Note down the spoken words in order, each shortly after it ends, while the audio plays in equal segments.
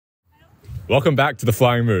Welcome back to the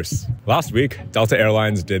Flying Moose. Last week, Delta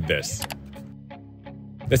Airlines did this.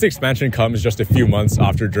 This expansion comes just a few months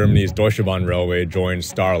after Germany's Deutsche Bahn railway joined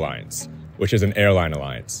Star Alliance, which is an airline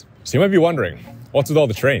alliance. So you might be wondering, what's with all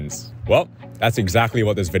the trains? Well, that's exactly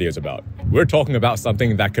what this video is about. We're talking about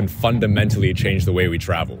something that can fundamentally change the way we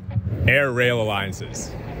travel: air-rail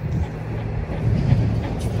alliances.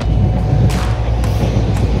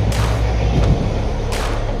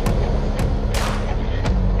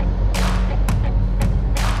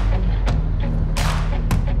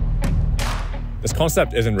 This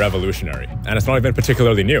concept isn't revolutionary, and it's not even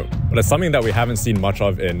particularly new, but it's something that we haven't seen much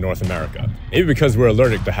of in North America, maybe because we're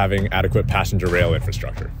allergic to having adequate passenger rail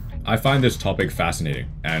infrastructure. I find this topic fascinating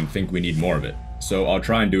and think we need more of it, so I'll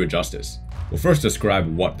try and do it justice. We'll first describe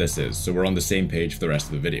what this is so we're on the same page for the rest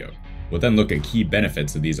of the video. We'll then look at key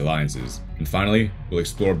benefits of these alliances, and finally, we'll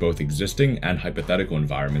explore both existing and hypothetical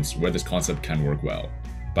environments where this concept can work well.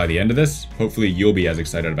 By the end of this, hopefully you'll be as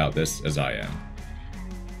excited about this as I am.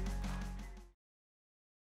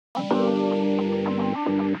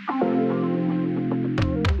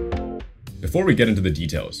 Before we get into the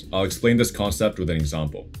details, I'll explain this concept with an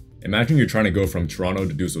example. Imagine you're trying to go from Toronto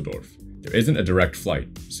to Dusseldorf. There isn't a direct flight,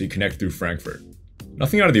 so you connect through Frankfurt.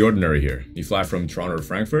 Nothing out of the ordinary here. You fly from Toronto to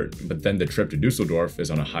Frankfurt, but then the trip to Dusseldorf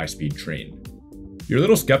is on a high-speed train. You're a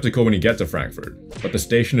little skeptical when you get to Frankfurt, but the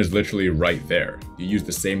station is literally right there. You use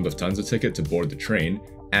the same Lufthansa ticket to board the train,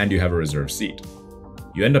 and you have a reserved seat.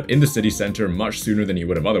 You end up in the city center much sooner than you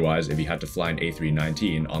would have otherwise if you had to fly an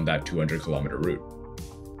A319 on that 200-kilometer route.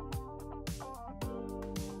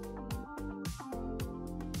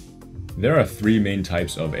 There are three main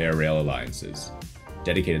types of air-rail alliances: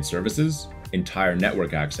 dedicated services, entire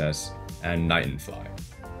network access, and night and fly.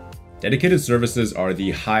 Dedicated services are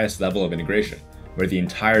the highest level of integration, where the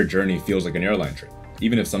entire journey feels like an airline trip,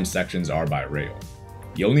 even if some sections are by rail.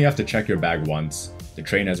 You only have to check your bag once, the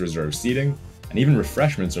train has reserved seating, and even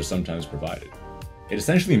refreshments are sometimes provided. It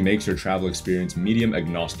essentially makes your travel experience medium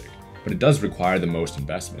agnostic, but it does require the most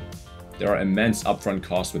investment. There are immense upfront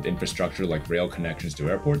costs with infrastructure like rail connections to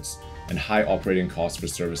airports, and high operating costs for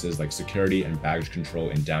services like security and baggage control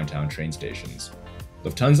in downtown train stations.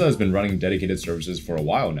 Lufthansa has been running dedicated services for a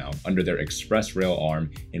while now under their express rail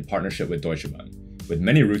arm in partnership with Deutsche Bahn, with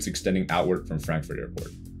many routes extending outward from Frankfurt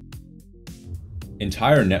Airport.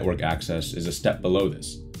 Entire network access is a step below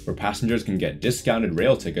this, where passengers can get discounted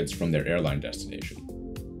rail tickets from their airline destination.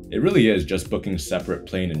 It really is just booking separate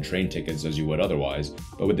plane and train tickets as you would otherwise,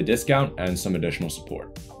 but with a discount and some additional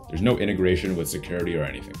support. There's no integration with security or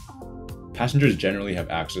anything. Passengers generally have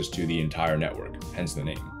access to the entire network, hence the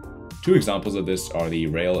name. Two examples of this are the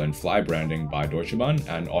Rail and Fly branding by Deutsche Bahn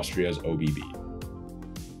and Austria's OBB.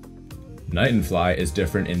 Night and Fly is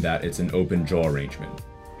different in that it's an open jaw arrangement.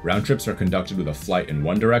 Round trips are conducted with a flight in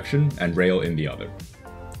one direction and rail in the other.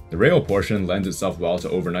 The rail portion lends itself well to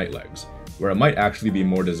overnight legs, where it might actually be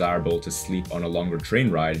more desirable to sleep on a longer train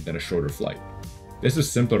ride than a shorter flight. This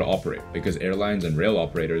is simpler to operate because airlines and rail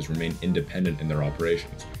operators remain independent in their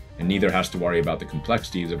operations, and neither has to worry about the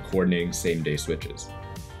complexities of coordinating same-day switches.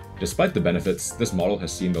 Despite the benefits, this model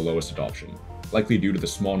has seen the lowest adoption, likely due to the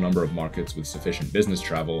small number of markets with sufficient business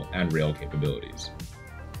travel and rail capabilities.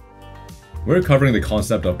 We're covering the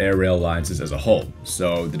concept of air-rail alliances as a whole,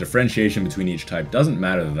 so the differentiation between each type doesn't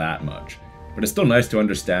matter that much, but it's still nice to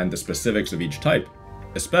understand the specifics of each type,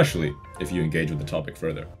 especially if you engage with the topic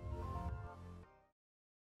further.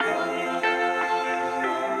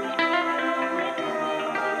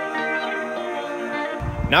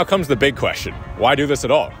 Now comes the big question. Why do this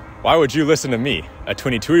at all? Why would you listen to me, a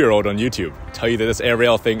 22-year-old on YouTube, tell you that this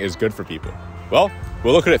air-rail thing is good for people? Well,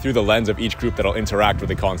 we'll look at it through the lens of each group that'll interact with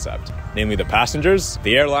the concept, namely the passengers,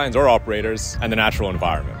 the airlines or operators, and the natural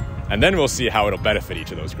environment. And then we'll see how it'll benefit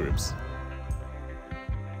each of those groups.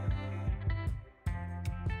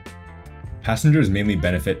 Passengers mainly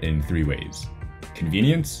benefit in three ways: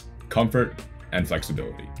 convenience, comfort, and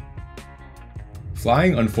flexibility.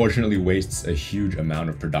 Flying unfortunately wastes a huge amount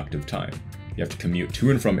of productive time. You have to commute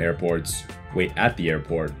to and from airports, wait at the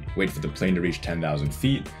airport, wait for the plane to reach 10,000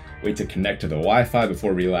 feet, wait to connect to the Wi-Fi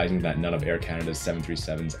before realizing that none of Air Canada's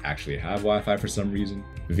 737s actually have Wi-Fi for some reason.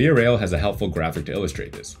 Via Rail has a helpful graphic to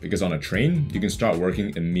illustrate this, because on a train, you can start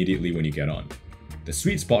working immediately when you get on. The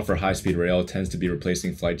sweet spot for high-speed rail tends to be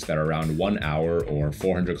replacing flights that are around 1 hour or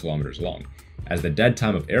 400 kilometers long, as the dead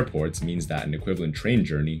time of airports means that an equivalent train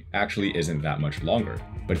journey actually isn't that much longer,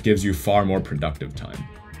 but gives you far more productive time.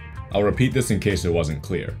 I'll repeat this in case it wasn't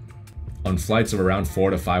clear. On flights of around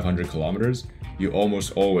 400 to 500 kilometers, you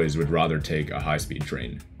almost always would rather take a high-speed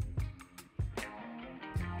train.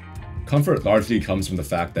 Comfort largely comes from the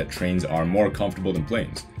fact that trains are more comfortable than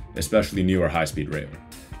planes, especially newer high-speed rail.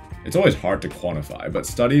 It's always hard to quantify, but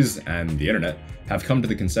studies and the internet have come to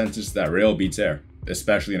the consensus that rail beats air,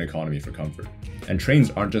 especially in economy for comfort. And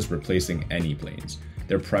trains aren't just replacing any planes,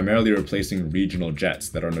 they're primarily replacing regional jets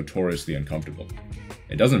that are notoriously uncomfortable.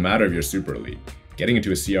 It doesn't matter if you're super elite, getting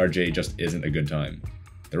into a CRJ just isn't a good time.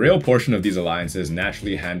 The rail portion of these alliances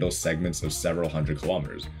naturally handles segments of several hundred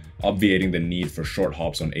kilometers, obviating the need for short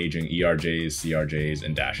hops on aging ERJs, CRJs,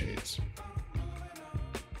 and Dash 8s.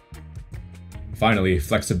 Finally,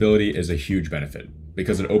 flexibility is a huge benefit,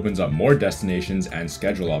 because it opens up more destinations and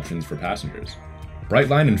schedule options for passengers.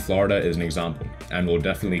 Brightline in Florida is an example, and we'll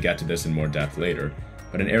definitely get to this in more depth later,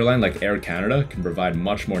 but an airline like Air Canada can provide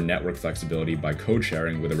much more network flexibility by code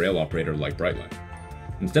sharing with a rail operator like Brightline.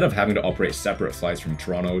 Instead of having to operate separate flights from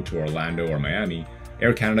Toronto to Orlando or Miami,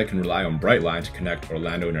 Air Canada can rely on Brightline to connect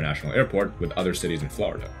Orlando International Airport with other cities in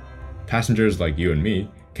Florida. Passengers like you and me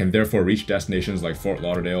can therefore reach destinations like Fort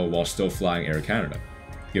Lauderdale while still flying Air Canada,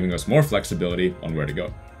 giving us more flexibility on where to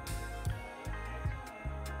go.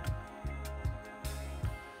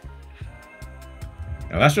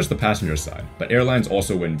 Now that's just the passenger side, but airlines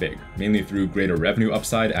also win big, mainly through greater revenue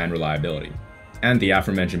upside and reliability, and the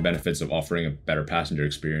aforementioned benefits of offering a better passenger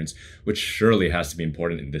experience, which surely has to be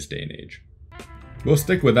important in this day and age. We'll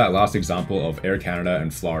stick with that last example of Air Canada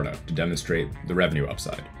and Florida to demonstrate the revenue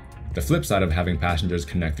upside. The flip side of having passengers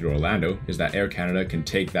connect through Orlando is that Air Canada can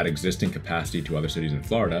take that existing capacity to other cities in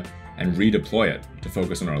Florida and redeploy it to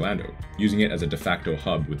focus on Orlando, using it as a de facto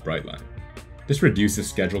hub with Brightline. This reduces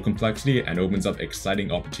schedule complexity and opens up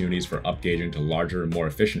exciting opportunities for upgauging to larger, more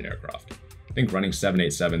efficient aircraft. Think running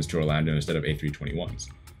 787s to Orlando instead of A321s,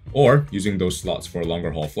 or using those slots for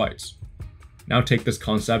longer haul flights. Now take this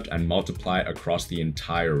concept and multiply it across the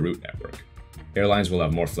entire route network. Airlines will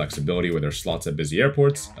have more flexibility with their slots at busy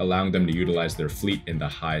airports, allowing them to utilize their fleet in the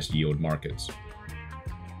highest yield markets.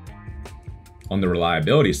 On the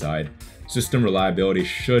reliability side, system reliability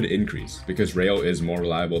should increase because rail is more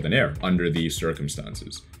reliable than air under these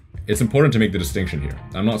circumstances. It's important to make the distinction here.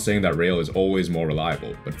 I'm not saying that rail is always more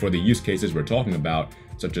reliable, but for the use cases we're talking about,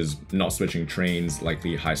 such as not switching trains,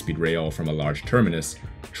 likely high-speed rail from a large terminus,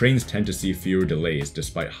 trains tend to see fewer delays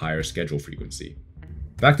despite higher schedule frequency.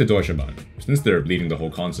 Back to Deutsche Bahn. Since they're leading the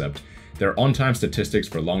whole concept, their on-time statistics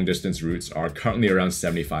for long-distance routes are currently around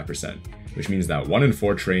 75%, which means that 1 in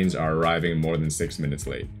 4 trains are arriving more than 6 minutes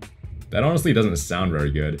late. That honestly doesn't sound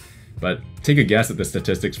very good, but take a guess at the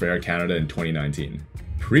statistics for Air Canada in 2019.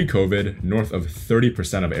 Pre-COVID, north of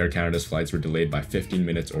 30% of Air Canada's flights were delayed by 15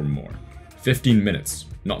 minutes or more. 15 minutes,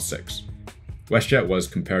 not 6. WestJet was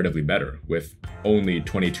comparatively better, with only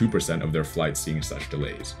 22% of their flights seeing such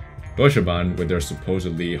delays. Deutsche Bahn, with their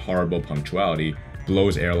supposedly horrible punctuality,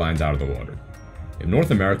 blows airlines out of the water. If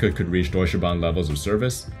North America could reach Deutsche Bahn levels of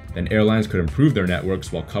service, then airlines could improve their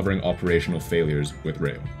networks while covering operational failures with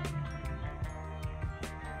rail.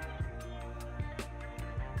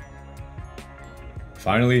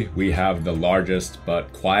 Finally, we have the largest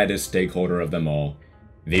but quietest stakeholder of them all,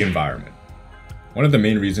 the environment. One of the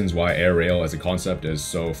main reasons why air rail as a concept is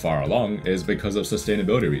so far along is because of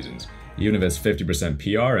sustainability reasons, even if it's 50%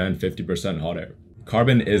 PR and 50% hot air.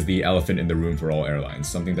 Carbon is the elephant in the room for all airlines,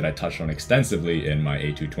 something that I touched on extensively in my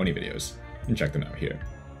A220 videos. You can check them out here.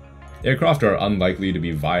 Aircraft are unlikely to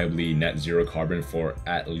be viably net zero carbon for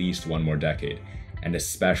at least one more decade, and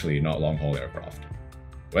especially not long-haul aircraft.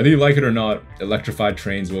 Whether you like it or not, electrified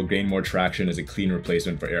trains will gain more traction as a clean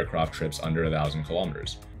replacement for aircraft trips under 1,000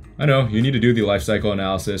 kilometers. I know, you need to do the life cycle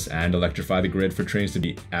analysis and electrify the grid for trains to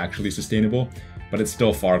be actually sustainable, but it's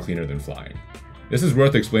still far cleaner than flying. This is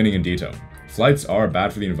worth explaining in detail. Flights are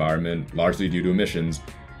bad for the environment, largely due to emissions,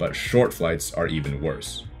 but short flights are even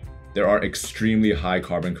worse. There are extremely high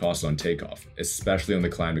carbon costs on takeoff, especially on the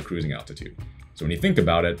climb to cruising altitude. So when you think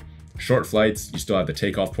about it, short flights, you still have the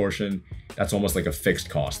takeoff portion. That's almost like a fixed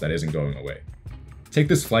cost that isn't going away. Take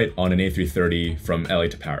this flight on an A330 from LA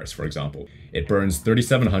to Paris, for example. It burns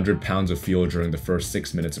 3,700 pounds of fuel during the first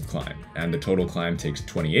 6 minutes of climb, and the total climb takes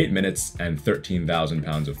 28 minutes and 13,000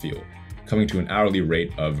 pounds of fuel, coming to an hourly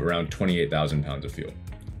rate of around 28,000 pounds of fuel.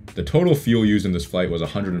 The total fuel used in this flight was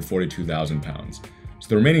 142,000 pounds. So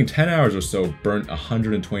the remaining 10 hours or so burnt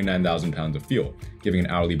 129,000 pounds of fuel, giving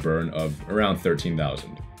an hourly burn of around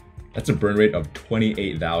 13,000. That's a burn rate of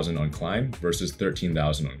 28,000 on climb versus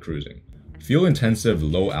 13,000 on cruising. Fuel-intensive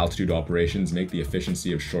low-altitude operations make the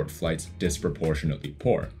efficiency of short flights disproportionately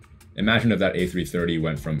poor. Imagine if that A330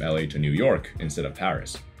 went from LA to New York instead of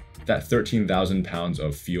Paris. That 13,000 pounds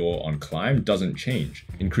of fuel on climb doesn't change,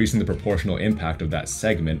 increasing the proportional impact of that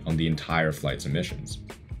segment on the entire flight's emissions.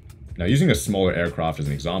 Now, using a smaller aircraft as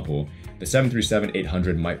an example, The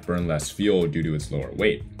 737-800 might burn less fuel due to its lower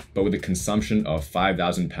weight, but with a consumption of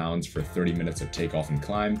 5,000 pounds for 30 minutes of takeoff and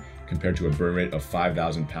climb, compared to a burn rate of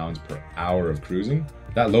 5,000 pounds per hour of cruising,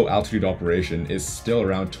 that low altitude operation is still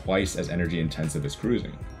around twice as energy intensive as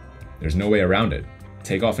cruising. There's no way around it.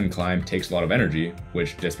 Takeoff and climb takes a lot of energy,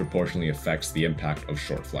 which disproportionately affects the impact of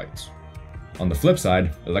short flights. On the flip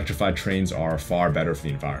side, electrified trains are far better for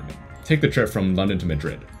the environment. Take the trip from London to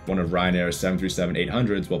Madrid. One of Ryanair's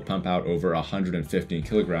 737-800s will pump out over 115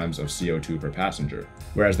 kilograms of CO2 per passenger,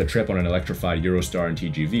 whereas the trip on an electrified Eurostar and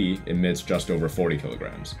TGV emits just over 40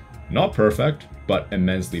 kilograms. Not perfect, but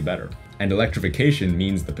immensely better. And electrification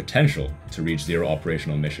means the potential to reach zero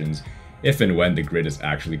operational emissions if and when the grid is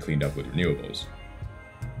actually cleaned up with renewables.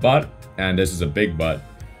 But, and this is a big but,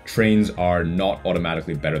 trains are not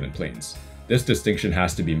automatically better than planes. This distinction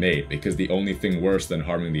has to be made because the only thing worse than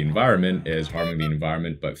harming the environment is harming the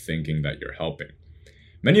environment but thinking that you're helping.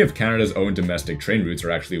 Many of Canada's own domestic train routes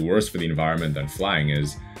are actually worse for the environment than flying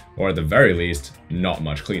is, or at the very least, not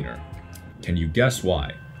much cleaner. Can you guess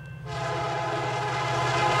why?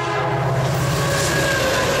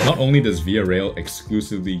 Not only does Via Rail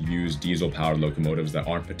exclusively use diesel-powered locomotives that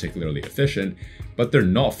aren't particularly efficient, but they're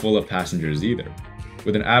not full of passengers either.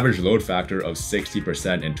 With an average load factor of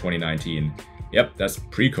 60% in 2019, yep, that's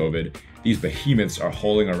pre-COVID, these behemoths are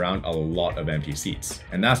hauling around a lot of empty seats.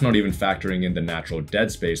 And that's not even factoring in the natural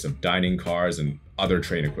dead space of dining cars and other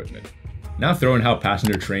train equipment. Now throw in how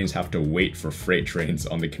passenger trains have to wait for freight trains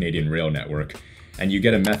on the Canadian rail network, and you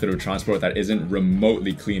get a method of transport that isn't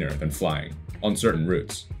remotely cleaner than flying, on certain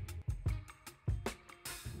routes.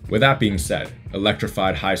 With that being said,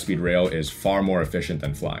 electrified high-speed rail is far more efficient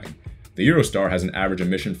than flying. The Eurostar has an average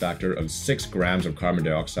emission factor of 6 grams of carbon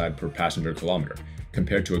dioxide per passenger kilometer,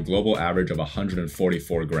 compared to a global average of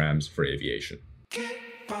 144 grams for aviation.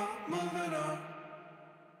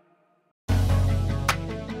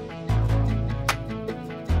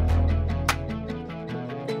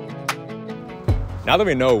 Now that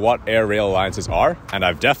we know what air rail alliances are, and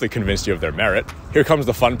I've definitely convinced you of their merit, here comes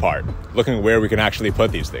the fun part, looking at where we can actually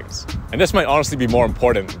put these things. And this might honestly be more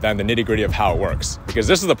important than the nitty-gritty of how it works, because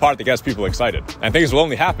this is the part that gets people excited, and things will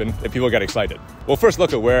only happen if people get excited. We'll first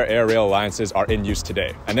look at where air rail alliances are in use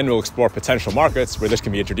today, and then we'll explore potential markets where this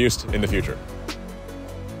can be introduced in the future.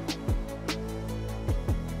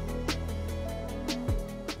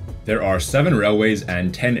 There are 7 railways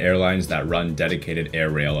and 10 airlines that run dedicated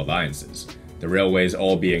air rail alliances. The railways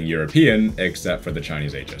all being European, except for the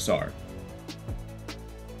Chinese HSR.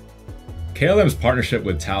 KLM's partnership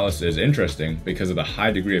with Thales is interesting because of the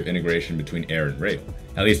high degree of integration between air and rail,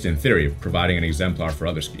 at least in theory, providing an exemplar for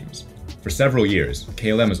other schemes. For several years,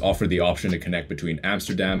 KLM has offered the option to connect between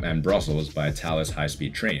Amsterdam and Brussels by a Thales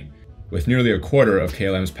high-speed train, with nearly a quarter of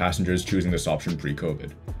KLM's passengers choosing this option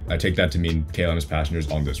pre-COVID. I take that to mean KLM's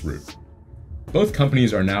passengers on this route. Both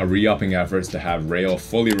companies are now re-upping efforts to have rail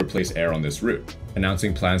fully replace air on this route,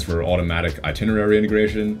 announcing plans for automatic itinerary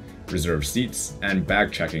integration, reserved seats, and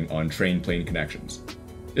bag checking on train-plane connections.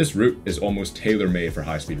 This route is almost tailor-made for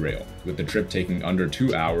high-speed rail, with the trip taking under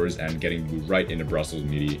 2 hours and getting you right into Brussels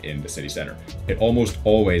Midi in the city center. It almost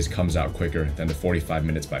always comes out quicker than the 45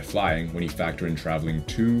 minutes by flying when you factor in traveling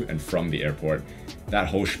to and from the airport, that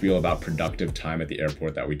whole spiel about productive time at the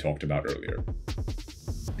airport that we talked about earlier.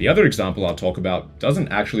 The other example I'll talk about doesn't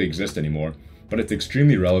actually exist anymore, but it's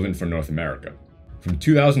extremely relevant for North America. From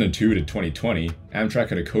 2002 to 2020, Amtrak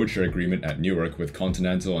had a codeshare agreement at Newark with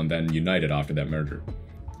Continental and then United after that merger.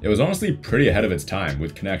 It was honestly pretty ahead of its time,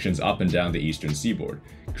 with connections up and down the eastern seaboard,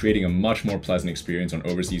 creating a much more pleasant experience on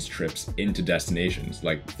overseas trips into destinations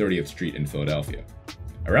like 30th Street in Philadelphia.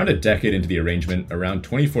 Around a decade into the arrangement, around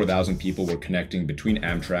 24,000 people were connecting between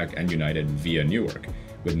Amtrak and United via Newark,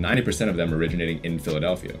 with 90% of them originating in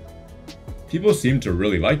Philadelphia. People seemed to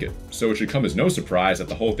really like it, so it should come as no surprise that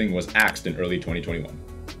the whole thing was axed in early 2021.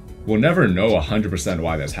 We'll never know 100%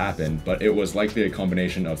 why this happened, but it was likely a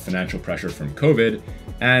combination of financial pressure from COVID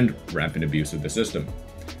and rampant abuse of the system.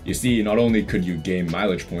 You see, not only could you gain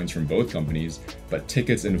mileage points from both companies, but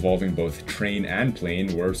tickets involving both train and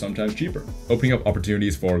plane were sometimes cheaper, opening up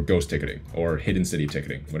opportunities for ghost ticketing, or hidden city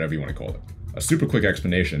ticketing, whatever you want to call it. A super quick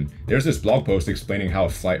explanation, there's this blog post explaining how a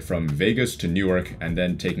flight from Vegas to Newark and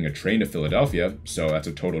then taking a train to Philadelphia, so that's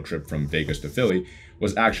a total trip from Vegas to Philly,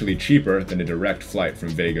 was actually cheaper than a direct flight from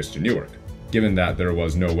Vegas to Newark. Given that there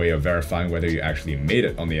was no way of verifying whether you actually made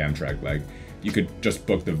it on the Amtrak leg, you could just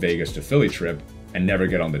book the Vegas to Philly trip and never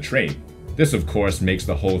get on the train. This of course makes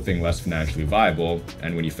the whole thing less financially viable,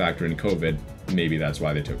 and when you factor in COVID, maybe that's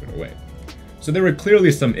why they took it away. So there were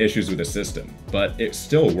clearly some issues with the system, but it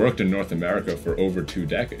still worked in North America for over 2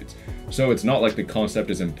 decades, so it's not like the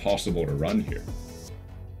concept is impossible to run here.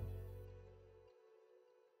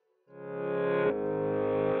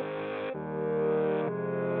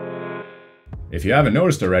 If you haven't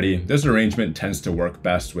noticed already, this arrangement tends to work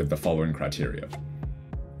best with the following criteria.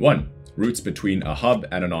 1. Routes between a hub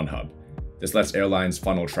and a non-hub. This lets airlines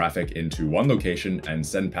funnel traffic into one location and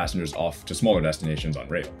send passengers off to smaller destinations on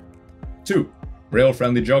rail. 2.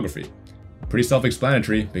 Rail-friendly geography. Pretty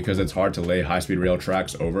self-explanatory because it's hard to lay high-speed rail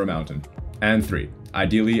tracks over a mountain. And 3.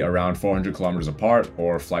 Ideally around 400 kilometers apart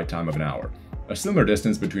or flight time of an hour. A similar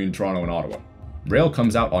distance between Toronto and Ottawa. Rail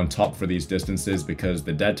comes out on top for these distances because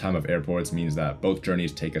the dead time of airports means that both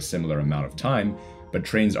journeys take a similar amount of time, but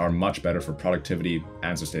trains are much better for productivity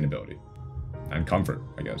and sustainability. And comfort,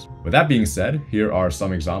 I guess. With that being said, here are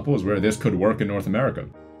some examples where this could work in North America.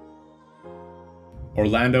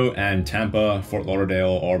 Orlando and Tampa, Fort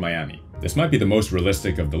Lauderdale, or Miami. This might be the most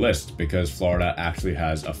realistic of the list because Florida actually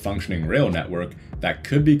has a functioning rail network that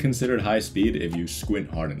could be considered high speed if you squint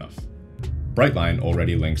hard enough. Brightline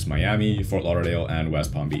already links Miami, Fort Lauderdale, and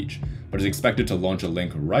West Palm Beach, but is expected to launch a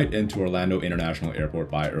link right into Orlando International Airport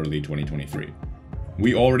by early 2023.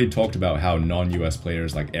 We already talked about how non-US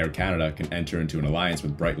players like Air Canada can enter into an alliance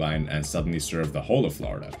with Brightline and suddenly serve the whole of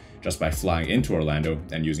Florida, just by flying into Orlando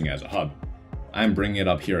and using it as a hub. I'm bringing it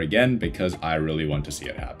up here again because I really want to see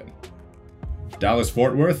it happen.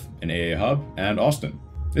 Dallas-Fort Worth, an AA hub, and Austin.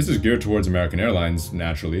 This is geared towards American Airlines,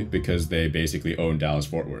 naturally, because they basically own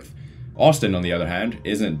Dallas-Fort Worth. Austin, on the other hand,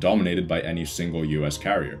 isn't dominated by any single US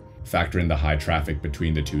carrier. Factor in the high traffic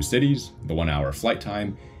between the two cities, the 1-hour flight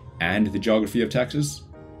time, and the geography of Texas,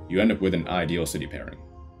 you end up with an ideal city pairing.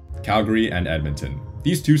 Calgary and Edmonton.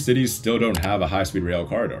 These two cities still don't have a high-speed rail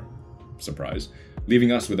corridor. Surprise.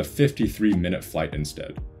 Leaving us with a 53-minute flight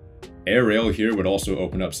instead. Air Rail here would also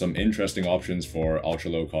open up some interesting options for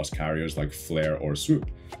ultra-low-cost carriers like Flair or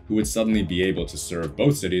Swoop, who would suddenly be able to serve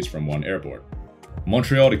both cities from one airport.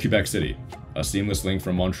 Montreal to Quebec City. A seamless link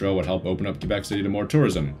from Montreal would help open up Quebec City to more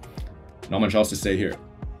tourism. Not much else to say here.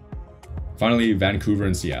 Finally, Vancouver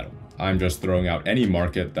and Seattle. I'm just throwing out any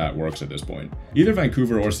market that works at this point. Either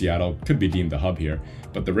Vancouver or Seattle could be deemed the hub here,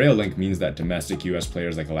 but the rail link means that domestic US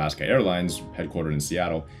players like Alaska Airlines, headquartered in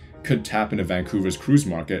Seattle, could tap into Vancouver's cruise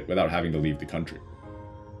market without having to leave the country.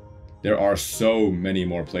 There are so many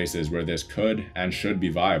more places where this could and should be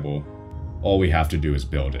viable. All we have to do is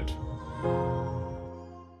build it.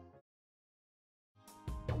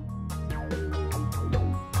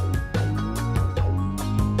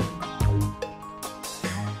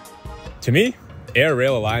 To me,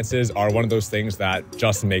 air-rail alliances are one of those things that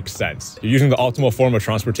just make sense. You're using the optimal form of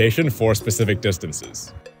transportation for specific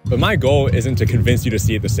distances. But my goal isn't to convince you to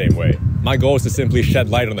see it the same way. My goal is to simply shed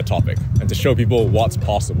light on the topic and to show people what's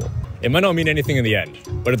possible. It might not mean anything in the end,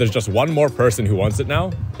 but if there's just one more person who wants it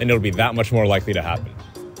now, then it'll be that much more likely to happen.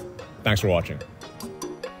 Thanks for watching.